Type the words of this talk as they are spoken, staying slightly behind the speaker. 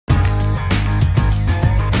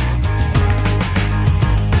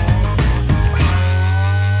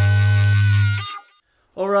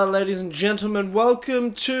Alright, ladies and gentlemen,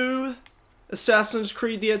 welcome to Assassin's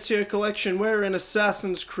Creed the Ezio Collection. We're in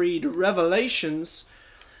Assassin's Creed Revelations.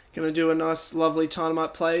 Gonna do a nice, lovely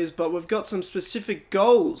Tynamite plays, but we've got some specific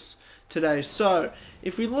goals today. So,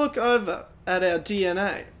 if we look over at our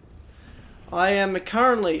DNA, I am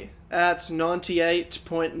currently at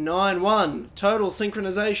 98.91 total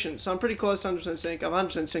synchronization. So I'm pretty close to 100% sync. I'm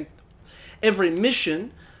 100% sync every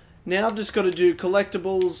mission. Now I've just got to do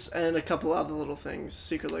collectibles and a couple other little things.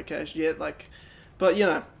 Secret location, yeah, but you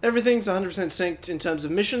know, everything's 100% synced in terms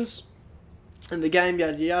of missions and the game,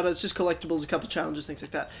 yada yada. It's just collectibles, a couple challenges, things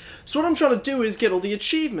like that. So what I'm trying to do is get all the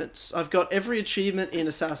achievements. I've got every achievement in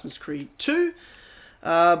Assassin's Creed 2.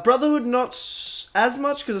 Brotherhood not as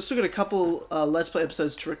much, because I've still got a couple Let's Play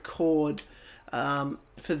episodes to record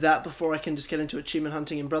for that before I can just get into achievement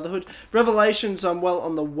hunting in Brotherhood. Revelations, I'm well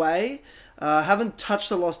on the way. Haven't touched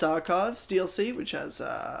the Lost Archives DLC, which has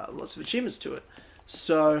lots of achievements to it.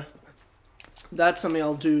 So that's something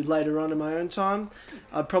I'll do later on in my own time.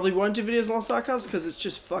 I probably won't do videos on Lost Archives because it's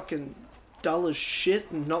just fucking dull as shit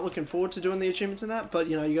and not looking forward to doing the achievements in that. But,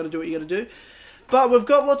 you know, you got to do what you got to do. But we've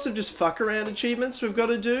got lots of just fuck around achievements we've got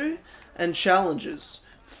to do and challenges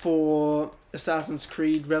for Assassin's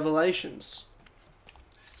Creed Revelations.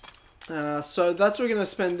 So that's what we're going to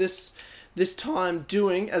spend this time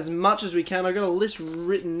doing as much as we can. I've got a list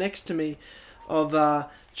written next to me of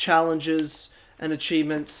challenges and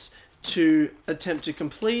achievements to attempt to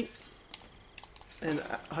complete. And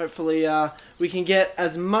hopefully we can get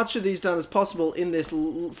as much of these done as possible in this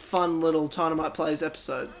fun little Tynamite Plays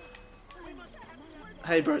episode.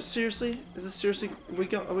 Hey bro, seriously? Is this seriously?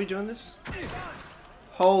 Are we doing this?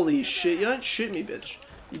 Holy shit, you don't shoot me, bitch.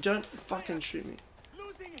 You don't fucking shoot me.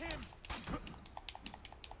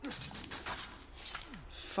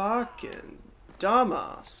 Fucking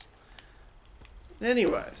dumbass.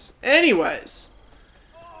 Anyways.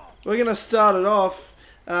 We're gonna start it off.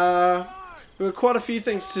 We've got quite a few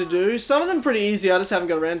things to do. Some of them pretty easy, I just haven't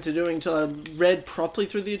got around to doing until I read properly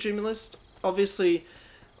through the achievement list. Obviously,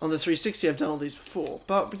 on the 360 I've done all these before.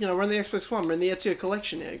 But, you know, we're in the Xbox One, we're in the Ezio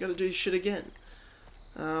Collection now. You gotta do shit again.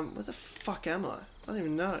 Where the fuck am I? I don't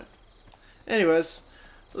even know. Anyways,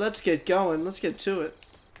 let's get going. Let's get to it.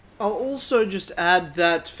 I'll also just add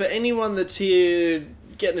that for anyone that's here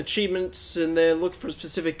getting achievements and they're looking for a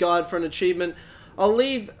specific guide for an achievement, I'll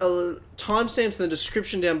leave timestamps in the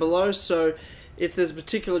description down below, so if there's a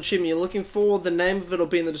particular achievement you're looking for, the name of it will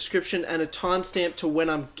be in the description and a timestamp to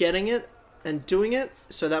when I'm getting it and doing it,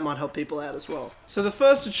 so that might help people out as well. So the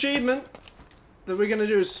first achievement that we're going to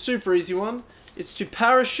do is a super easy one. It's to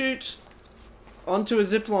parachute onto a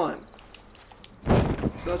zip line.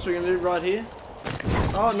 So that's what we're going to do right here.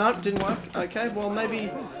 Oh, no, didn't work. Okay, well,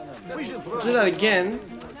 maybe we'll do that again.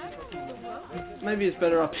 Maybe it's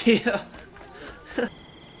better up here.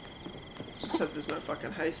 Just hope there's no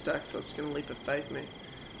fucking haystack, so I'm just gonna leap of faith me.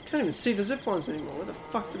 Can't even see the zip lines anymore. Where the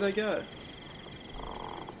fuck do they go?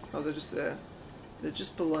 Oh, they're just there. They're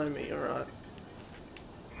just below me, alright.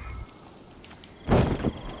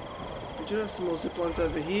 We do have some more zip lines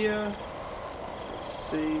over here. Let's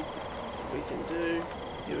see what we can do.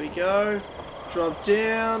 Here we go. Drop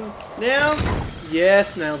down. Now?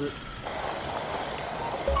 Yes, nailed it.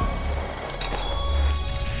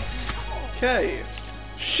 Okay.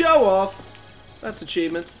 Show off. That's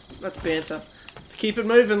achievements. That's banter. Let's keep it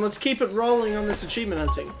moving. Let's keep it rolling on this achievement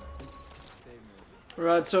hunting.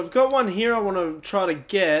 Alright, so I've got one here I want to try to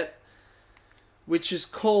get, which is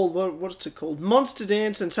called, what's it called? Monster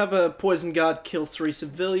Dance, and to have a poison guard kill 3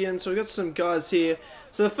 civilians. So we've got some guys here.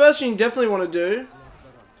 So the first thing you definitely want to do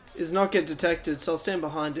is not get detected, so I'll stand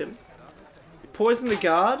behind him. You poison the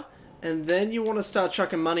guard, and then you want to start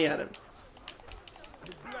chucking money at him.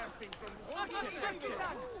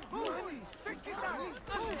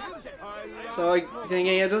 So I'm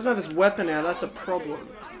thinking, he doesn't have his weapon now, that's a problem.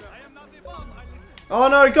 Oh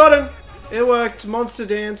no, got him! It worked, Monster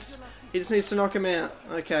Dance. He just needs to knock him out.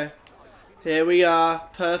 Okay. Here we are,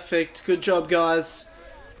 perfect. Good job, guys.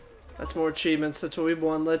 That's more achievements, that's what we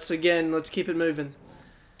want. Let's keep it moving.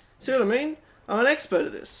 See what I mean? I'm an expert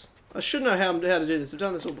at this. I should know how to do this. I've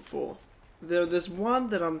done this all before. There's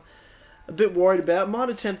one that I'm a bit worried about.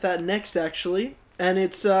 Might attempt that next, actually. And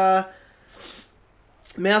it's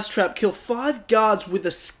Mousetrap. Kill 5 guards with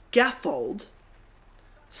a scaffold.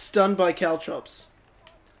 Stunned by caltrops.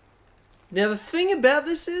 Now, the thing about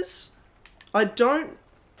this is, I don't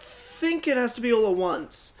think it has to be all at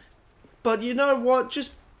once. But you know what?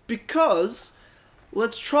 Just because,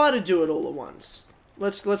 let's try to do it all at once.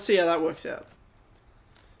 Let's see how that works out.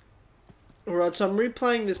 Alright, so I'm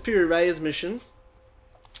replaying this Piri Reyes mission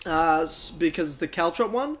because the Caltrop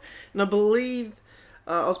one, and I believe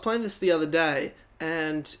I was playing this the other day,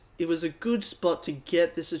 and it was a good spot to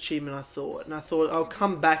get this achievement, I thought. And I thought, I'll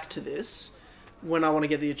come back to this when I want to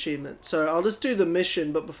get the achievement. So I'll just do the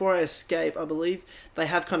mission, but before I escape, I believe they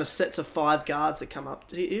have kind of sets of 5 guards that come up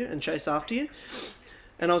to you and chase after you.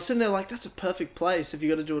 And I was sitting there like, that's a perfect place if you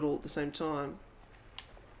got to do it all at the same time.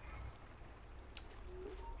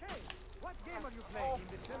 Hey, what game are you playing in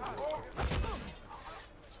this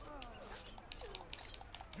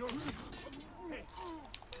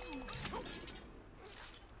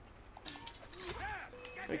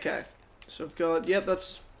Okay, so I've got, yep,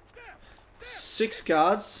 that's 6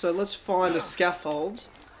 guards, so let's find a scaffold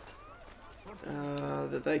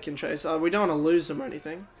that they can chase. We don't want to lose them or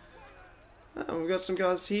anything. We've got some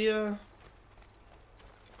guys here.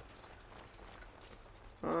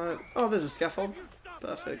 Alright, oh, there's a scaffold.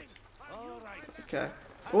 Perfect. Okay.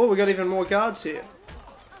 Oh, we got even more guards here.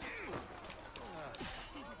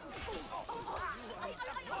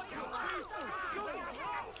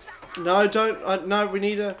 No, don't. No, we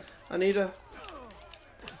need a. I need a.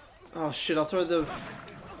 Oh shit! I'll throw the.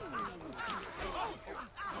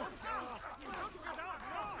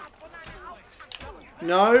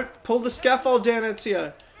 No, pull the scaffold down,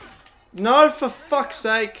 Ezio. No, for fuck's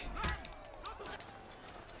sake.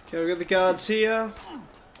 Okay, we got the guards here.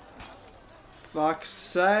 Fuck's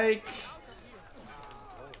sake.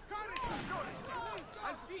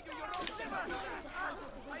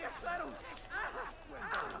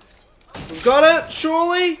 We've got it,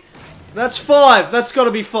 surely? That's 5. That's got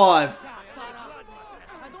to be 5.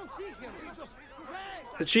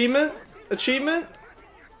 Achievement? Achievement?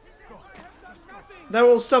 They were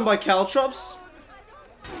all stunned by caltrops?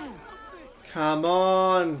 Come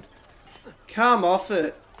on. Come off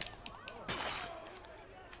it.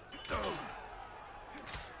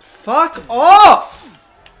 Fuck off!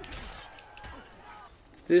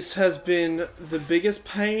 This has been the biggest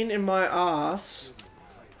pain in my ass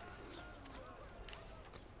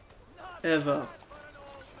ever.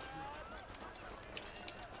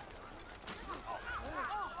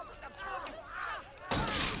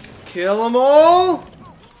 Kill them all!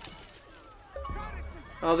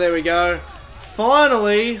 Oh, there we go.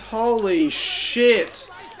 Finally! Holy shit!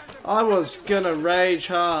 I was gonna rage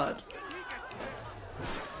hard.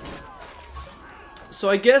 So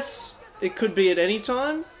I guess it could be at any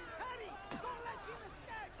time.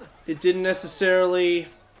 It didn't necessarily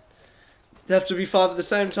have to be 5 at the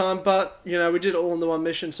same time, but, you know, we did it all in the one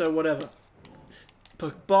mission, so whatever.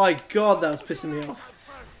 But by God, that was pissing me off.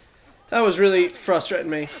 That was really frustrating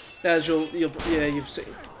me, as you've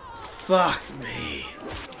seen. Fuck me.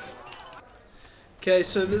 Okay,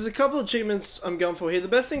 so there's a couple of achievements I'm going for here. The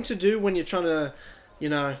best thing to do when you're trying to, you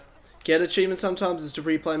know, get achievements sometimes is to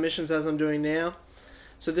replay missions, as I'm doing now.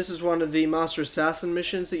 So this is one of the Master Assassin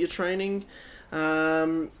missions that you're training.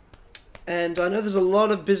 And I know there's a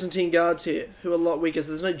lot of Byzantine guards here who are a lot weaker, so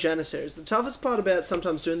there's no Janissaries. The toughest part about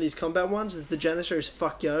sometimes doing these combat ones is the Janissaries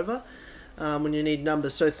fuck you over when you need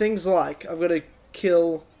numbers. So things like, I've got to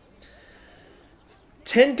kill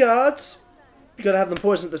 10 guards, you've got to have them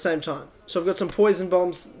poisoned at the same time. So I've got some poison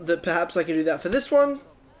bombs that perhaps I can do that for this one.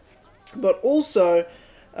 But also,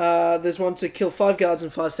 there's one to kill 5 guards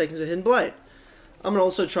in 5 seconds with Hidden Blade. I'm going to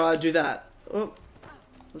also try to do that. Oh,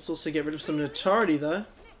 let's also get rid of some notoriety though.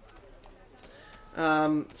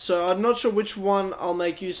 So I'm not sure which one I'll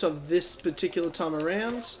make use of this particular time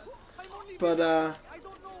around, but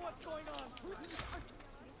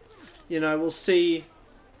you know, we'll see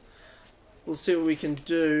what we can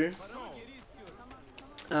do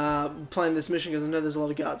playing this mission, because I know there's a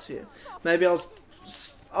lot of guards here. Maybe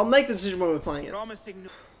I'll make the decision when we're playing it.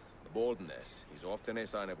 Boldness is often a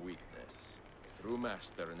sign of weakness. A true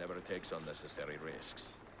master never takes unnecessary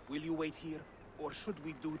risks. Will you wait here, or should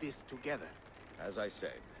we do this together? As I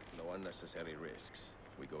said, no unnecessary risks.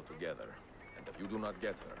 We go together, and if you do not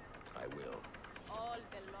get her, I will. All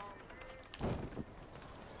belong.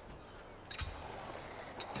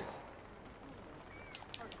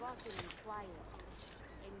 Forgotten in quiet,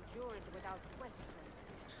 endured without question,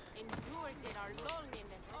 endured in our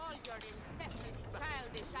loneliness, all your incessant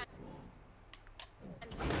childish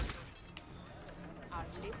and our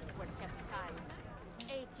lips were kept tied,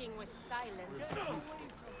 aching with silence.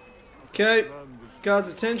 Okay,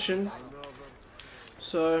 guards' attention.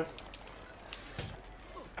 So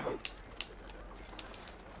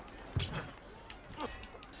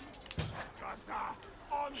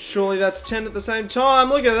surely that's 10 at the same time.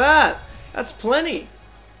 Look at that. That's plenty.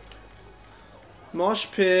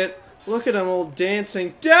 Mosh Pit. Look at them all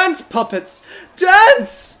dancing. Dance, puppets!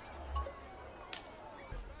 Dance!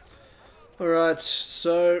 Alright,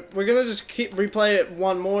 so we're gonna just replay it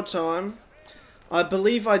one more time. I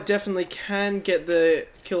believe I definitely can get the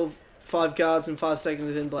kill 5 guards in 5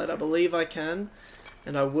 seconds with Inblade. I believe I can,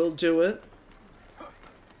 and I will do it.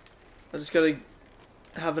 I just gotta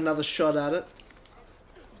have another shot at it.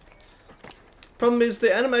 Problem is,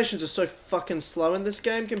 the animations are so fucking slow in this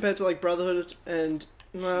game compared to like Brotherhood and...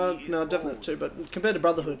 No, definitely not 2, but compared to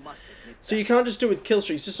Brotherhood. So you can't just do it with kill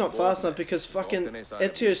streaks, it's just not fast enough because fucking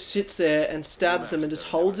Ezio sits there and stabs him and just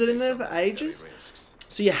holds it in there for ages.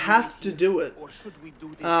 So you have to do it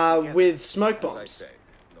with smoke bombs.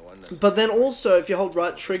 But then also, if you hold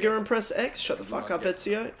right trigger and press X, shut the fuck up,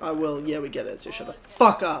 Ezio. I will. Yeah, we get it, Ezio. Shut the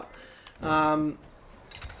fuck up.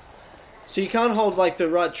 So you can't hold like the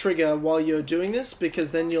right trigger while you're doing this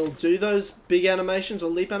because then you'll do those big animations or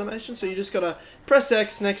leap animations. So you just gotta press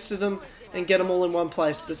X next to them and get them all in one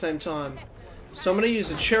place at the same time. So I'm gonna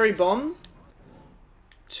use a cherry bomb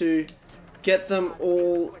to get them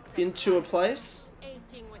all into a place.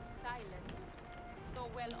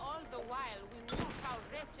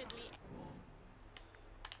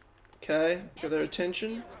 Okay, get their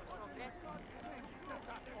attention.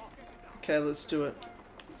 Okay, let's do it.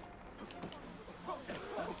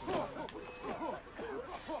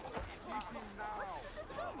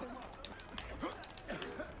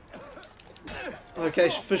 Okay,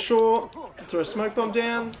 for sure. Throw a smoke bomb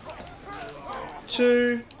down.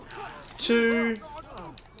 2,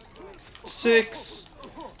 6.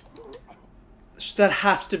 That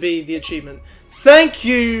has to be the achievement. Thank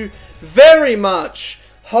you very much.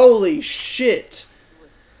 Holy shit.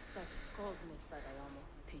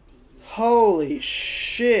 Holy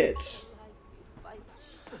shit.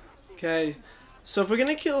 Okay, so if we're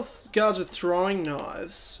gonna kill guards with throwing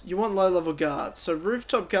knives, you want low level guards. So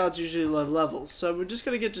rooftop guards are usually low levels. So we're just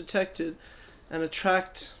gonna get detected and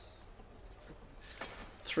attract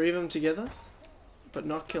 3 of them together, but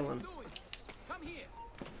not kill them.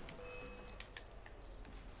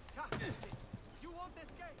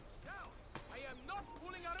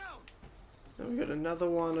 Then we've got another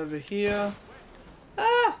one over here.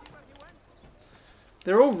 Ah!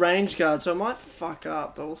 They're all range guards, so I might fuck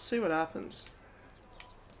up, but we'll see what happens.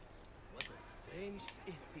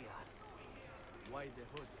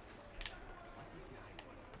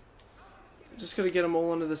 Just gotta get them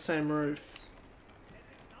all under the same roof.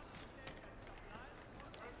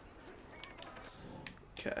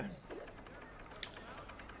 Okay.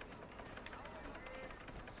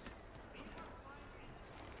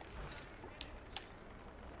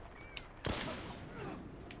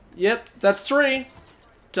 Yep, that's 3.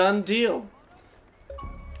 Done deal.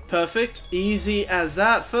 Perfect. Easy as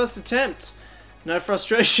that. First attempt. No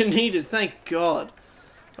frustration needed. Thank God.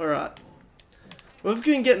 Alright. We've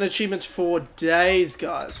been getting achievements for days,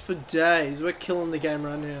 guys. For days. We're killing the game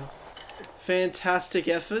right now. Fantastic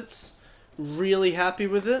efforts. Really happy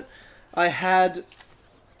with it. I had...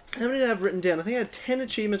 How many did I have written down? I think I had 10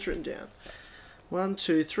 achievements written down. 1,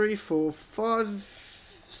 2, 3, 4,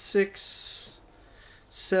 5, 6,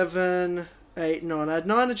 7, 8, 9. I had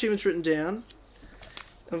 9 achievements written down.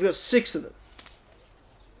 I've got 6 of them.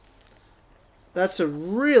 That's a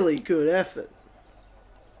really good effort.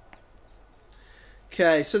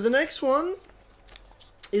 Okay, so the next one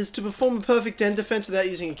is to perform a perfect end defense without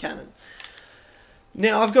using a cannon.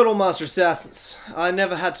 Now, I've got all Master Assassins. I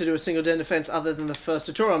never had to do a single den defense other than the first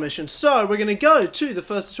tutorial mission. So, we're going to go to the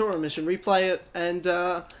first tutorial mission, replay it, and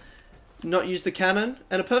not use the cannon.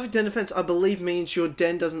 And a perfect den defense, I believe, means your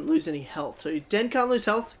den doesn't lose any health. So, your den can't lose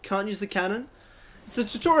health, can't use the cannon. It's the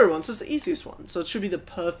tutorial one, so it's the easiest one. So, it should be the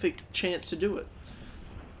perfect chance to do it.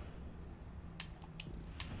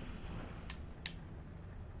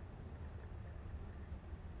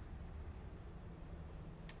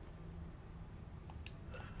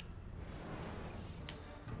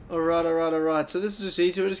 Alright. So this is just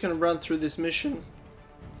easy. We're just going to run through this mission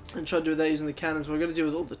and try to do that using the cannons. We're going to deal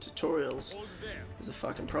with all the tutorials. There's a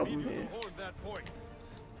fucking problem here.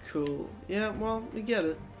 Cool. Yeah, well, we get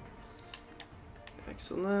it.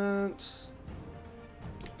 Excellent.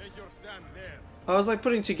 I was like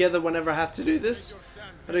putting together whenever I have to do this.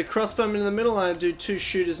 I do crossbowmen in the middle and I do 2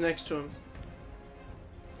 shooters next to him.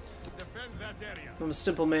 I'm a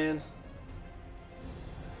simple man.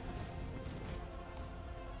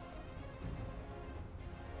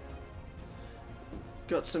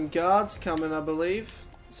 Got some guards coming, I believe.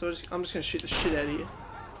 So I'm just going to shoot the shit out of you.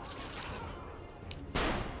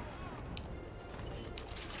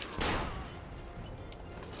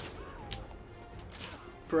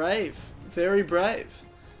 Brave. Very brave.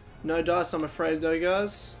 No dice, I'm afraid, though,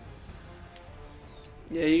 guys.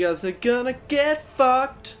 Yeah, you guys are gonna get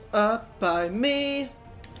fucked up by me.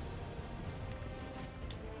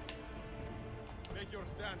 Make your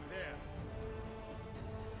stand there.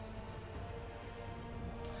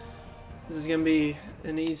 This is gonna be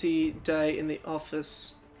an easy day in the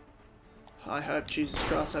office. I hope, Jesus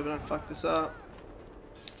Christ, I hope I don't fuck this up.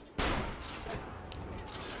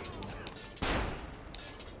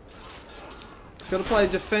 Gotta play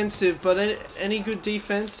defensive, but any good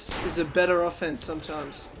defense is a better offense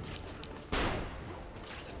sometimes.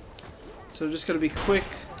 So just gotta be quick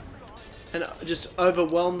and just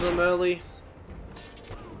overwhelm them early.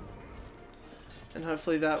 And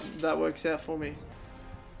hopefully that works out for me.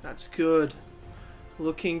 That's good.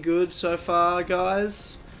 Looking good so far,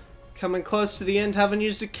 guys. Coming close to the end. Haven't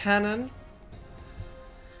used a cannon.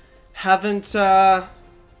 Haven't had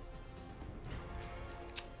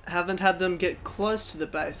them get close to the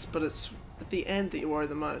base, but it's at the end that you worry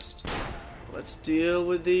the most. Let's deal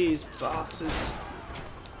with these bastards.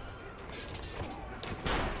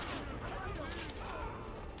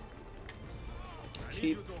 Let's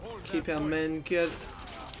keep our men good.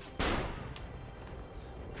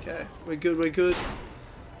 Okay, we're good, we're good.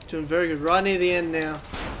 Doing very good. Right near the end now.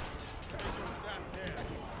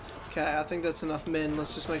 Okay, I think that's enough men.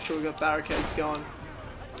 Let's just make sure we got barricades going.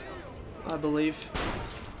 I believe.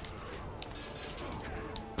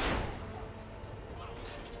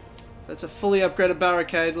 That's a fully upgraded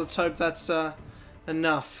barricade. Let's hope that's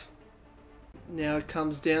enough. Now it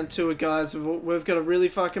comes down to it, guys. We've got to really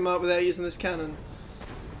fuck him up without using this cannon.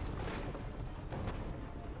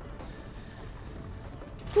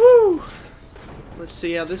 Woo! Let's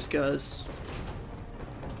see how this goes.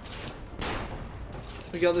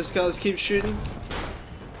 We got this, guys. Keep shooting.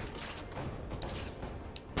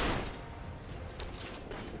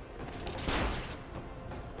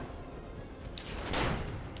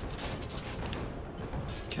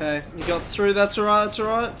 Okay, you got through. That's alright, that's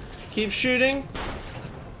alright. Keep shooting.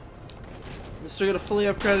 We've still got a fully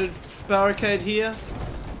upgraded barricade here.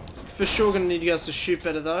 For sure gonna need you guys to shoot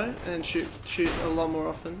better though, and shoot a lot more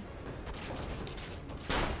often.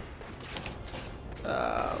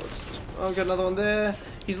 I've got another one there.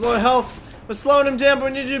 He's low health. We're slowing him down, but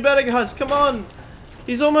we need to do better, guys. Come on.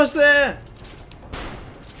 He's almost there.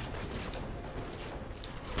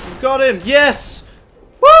 We've got him. Yes.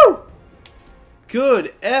 Woo!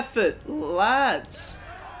 Good effort, lads.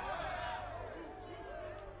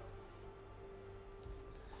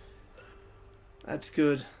 That's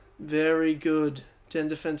good. Very good. 10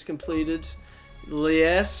 defense completed.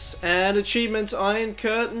 Yes. And achievements, Iron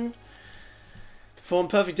Curtain. Perform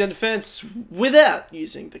perfect 10 defense without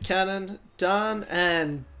using the cannon. Done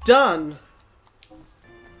and done.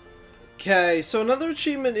 Okay, so another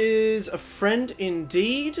achievement is a friend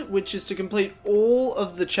indeed, which is to complete all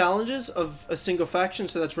of the challenges of a single faction.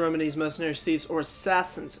 So that's Romanese, mercenaries, thieves, or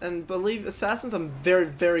assassins. And believe assassins, I'm very,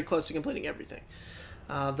 very close to completing everything.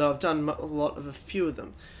 Though I've done a few of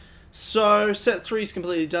them. So set 3 is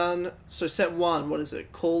completely done. So set 1, what is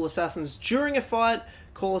it? Call assassins during a fight.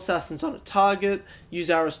 Call assassins on a target. Use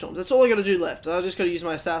arrow storms. That's all I got to do left. I just got to use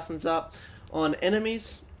my assassins up on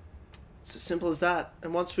enemies. It's as simple as that.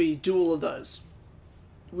 And once we do all of those,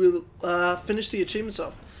 we'll finish the achievements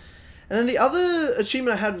off. And then the other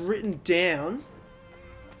achievement I had written down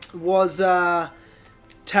was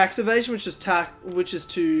tax evasion, which is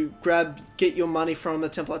to get your money from a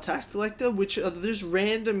Templar tax collector, which are just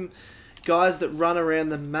random guys that run around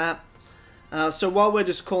the map. So while we're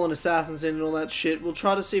just calling assassins in and all that shit, we'll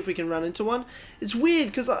try to see if we can run into one. It's weird,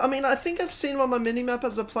 because, I mean, I think I've seen them on my minimap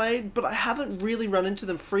as I played, but I haven't really run into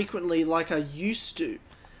them frequently like I used to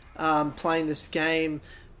playing this game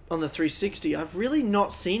on the 360. I've really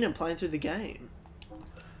not seen them playing through the game.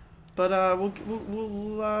 But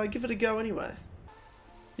we'll give it a go anyway.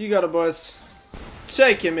 You got it, boys.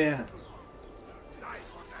 Take him out.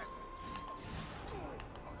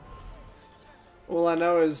 All I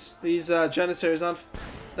know is these Janissaries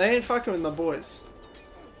they ain't fucking with my boys.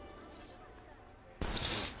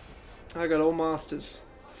 I got all masters.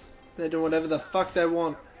 They're doing whatever the fuck they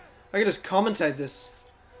want. I can just commentate this.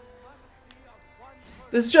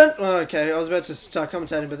 Okay, I was about to start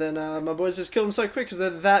commentating, but then my boys just killed them so quick because they're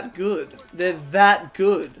that good. They're that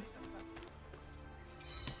good.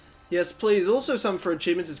 Yes, please. Also, some for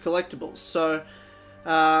achievements is collectibles. So,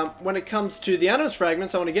 when it comes to the Animus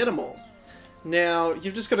fragments, I want to get them all. Now,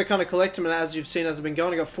 you've just got to kind of collect them, and as you've seen as I've been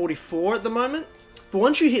going, I got 44 at the moment. But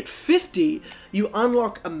once you hit 50, you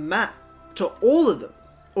unlock a map to all of them.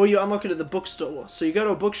 Or you unlock it at the bookstore. So you go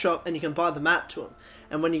to a bookshop and you can buy the map to them.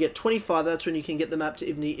 And when you get 25, that's when you can get the map to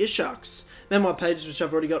Ibn Ishaq's memoir pages, which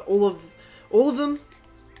I've already got all of them.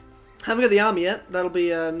 Haven't got the army yet. That'll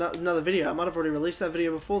be another video. I might have already released that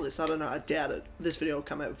video before this. I don't know. I doubt it. This video will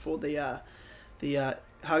come out before the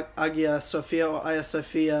Hagia Sophia or Hagia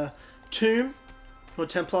Sophia tomb or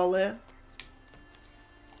Templar lair.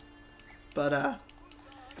 But,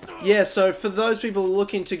 yeah, so for those people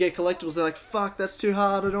looking to get collectibles, they're like, fuck, that's too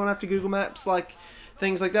hard, I don't have to Google Maps, like,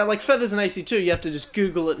 things like that. Like, Feathers and AC2, you have to just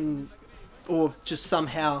Google it or just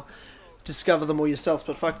somehow discover them all yourselves,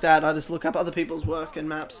 but fuck that, I just look up other people's work and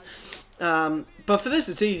maps. But for this,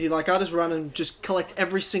 it's easy. Like, I just run and just collect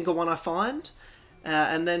every single one I find.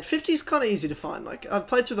 And then 50 is kind of easy to find. Like, I've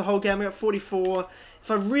played through the whole game, I got 44.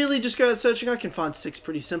 If I really just go out searching, I can find 6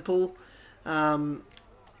 pretty simple. Hang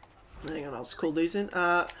on, I'll just call these in.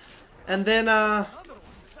 And then I'll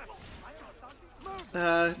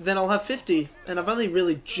have 50. And I've only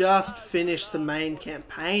really just finished the main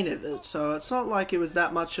campaign of it, so it's not like it was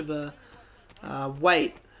that much of a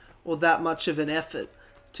wait or that much of an effort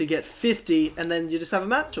to get 50, and then you just have a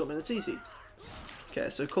map to them, and it's easy. Okay,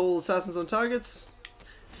 so call assassins on targets.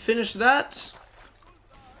 Finish that.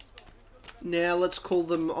 Now let's call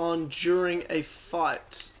them on during a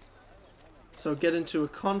fight. So get into a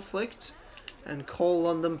conflict and call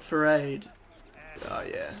on them for aid. Oh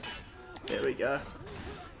yeah. There we go.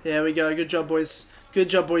 There we go. Good job, boys. Good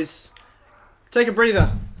job, boys. Take a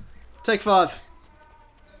breather. Take 5.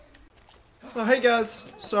 Oh, hey guys.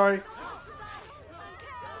 Sorry.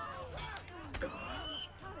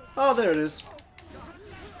 Oh, there it is.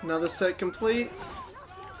 Another set complete.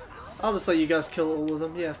 I'll just let you guys kill all of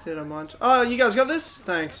them. Yeah, if they don't mind. Oh, you guys got this?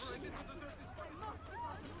 Thanks.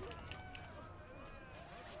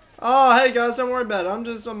 Oh, hey guys, don't worry about it. I'm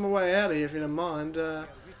just on my way out of here if you don't mind. I'm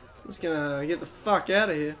just gonna get the fuck out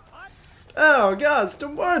of here. Oh, guys,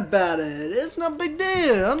 don't worry about it. It's not a big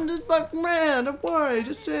deal. I'm just fucking around. Don't worry.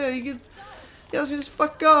 Just you guys can just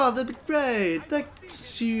fuck off. That'd be great.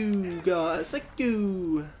 Thanks, you guys. Thank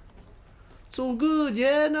you. It's all good,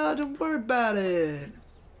 yeah? No, don't worry about it.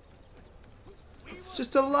 It's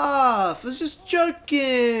just a laugh. It's just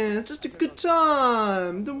joking. It's just a good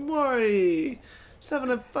time. Don't worry. Just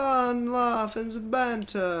having a fun laugh and some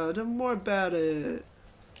banter. Don't worry about it.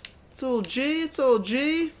 It's all G. It's all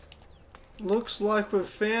G. Looks like we've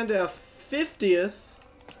found our 50th.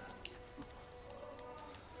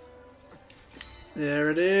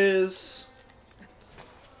 There it is.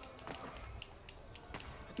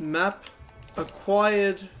 Map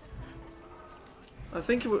acquired. I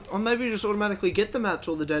think it would, or maybe you just automatically get the map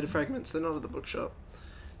to all the data fragments. They're not at the bookshop.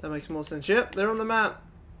 That makes more sense. Yep, they're on the map.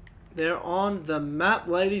 They're on the map,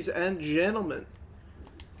 ladies and gentlemen.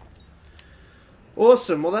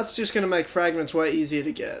 Awesome. Well, that's just going to make fragments way easier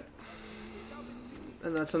to get.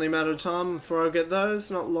 And that's only a matter of time before I get those.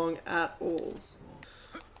 Not long at all.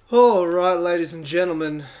 Alright, ladies and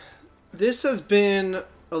gentlemen. This has been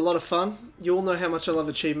a lot of fun. You all know how much I love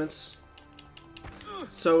achievements.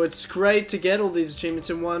 So it's great to get all these achievements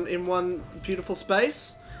in one beautiful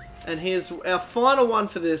space. And here's our final one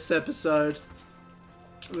for this episode.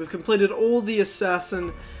 We've completed all the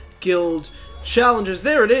Assassin Guild challenges.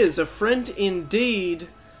 There it is, a friend indeed.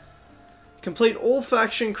 Complete all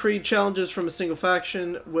faction creed challenges from a single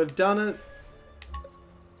faction. We've done it,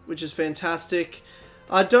 which is fantastic.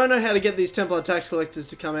 I don't know how to get these Templar tax collectors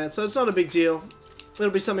to come out, so it's not a big deal. It'll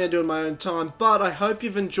be something I do in my own time, but I hope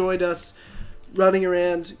you've enjoyed us running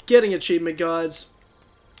around, getting achievement guides.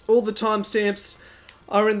 All the timestamps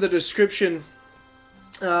are in the description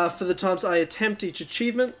for the times I attempt each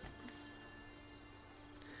achievement.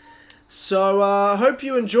 So I hope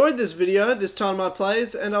you enjoyed this video, this Tynamite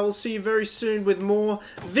Plays, and I will see you very soon with more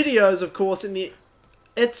videos, of course, in the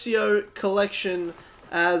Ezio collection,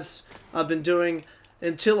 as I've been doing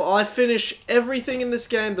until I finish everything in this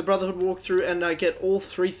game, the Brotherhood walkthrough, and I get all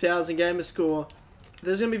 3,000 gamer score.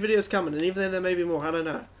 There's going to be videos coming, and even then there may be more, I don't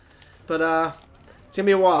know. But it's going to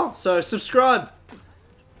be a while, so subscribe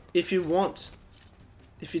if you want.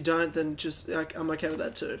 If you don't, then just, I'm okay with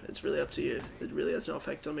that too. It's really up to you. It really has no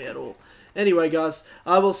effect on me at all. Anyway, guys,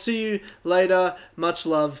 I will see you later. Much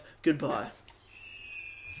love. Goodbye.